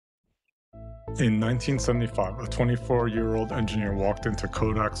In 1975, a 24-year-old engineer walked into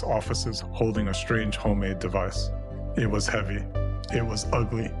Kodak's offices holding a strange homemade device. It was heavy, it was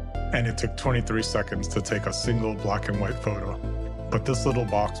ugly, and it took 23 seconds to take a single black and white photo. But this little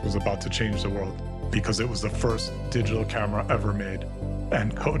box was about to change the world because it was the first digital camera ever made,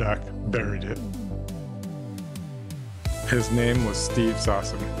 and Kodak buried it. His name was Steve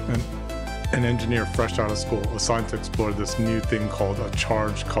Sasson, an engineer fresh out of school assigned to explore this new thing called a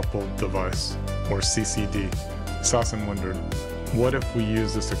charge-coupled device, or CCD. Sasson wondered, what if we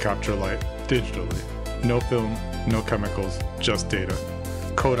use this to capture light digitally? No film, no chemicals, just data.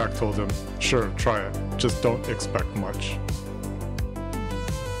 Kodak told him, sure, try it, just don't expect much.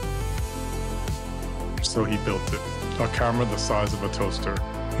 So he built it, a camera the size of a toaster,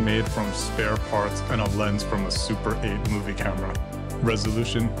 made from spare parts and a lens from a Super 8 movie camera.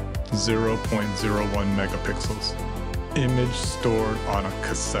 Resolution 0.01 megapixels. Image stored on a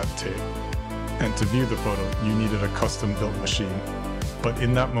cassette tape. And to view the photo, you needed a custom-built machine. But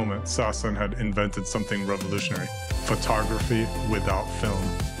in that moment, Sasson had invented something revolutionary: photography without film.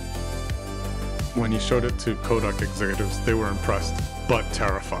 When he showed it to Kodak executives, they were impressed, but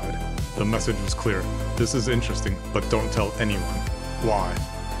terrified. The message was clear: this is interesting, but don't tell anyone. Why?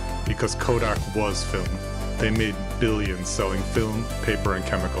 Because Kodak was film. They made billions selling film, paper, and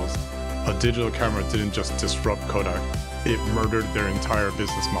chemicals. A digital camera didn't just disrupt Kodak, it murdered their entire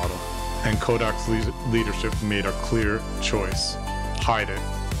business model. And Kodak's leadership made a clear choice: hide it,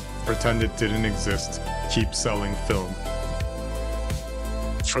 pretend it didn't exist, keep selling film.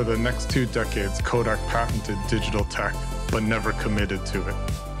 For the next 2 decades, Kodak patented digital tech, but never committed to it.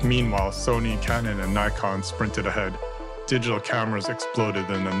 Meanwhile, Sony, Canon, and Nikon sprinted ahead. Digital cameras exploded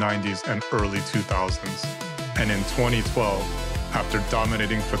in the 90s and early 2000s. And in 2012, after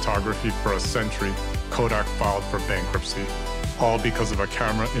dominating photography for a century, Kodak filed for bankruptcy, all because of a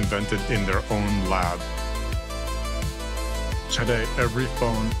camera invented in their own lab. Today, every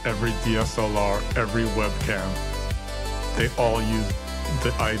phone, every DSLR, every webcam, they all use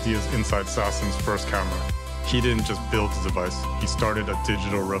the ideas inside Sasson's first camera. He didn't just build the device, he started a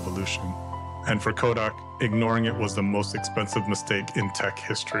digital revolution. And for Kodak, ignoring it was the most expensive mistake in tech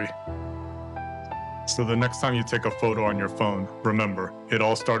history. So the next time you take a photo on your phone, remember, it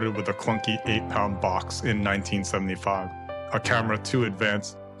all started with a clunky 8-pound box in 1975, a camera too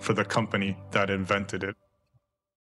advanced for the company that invented it.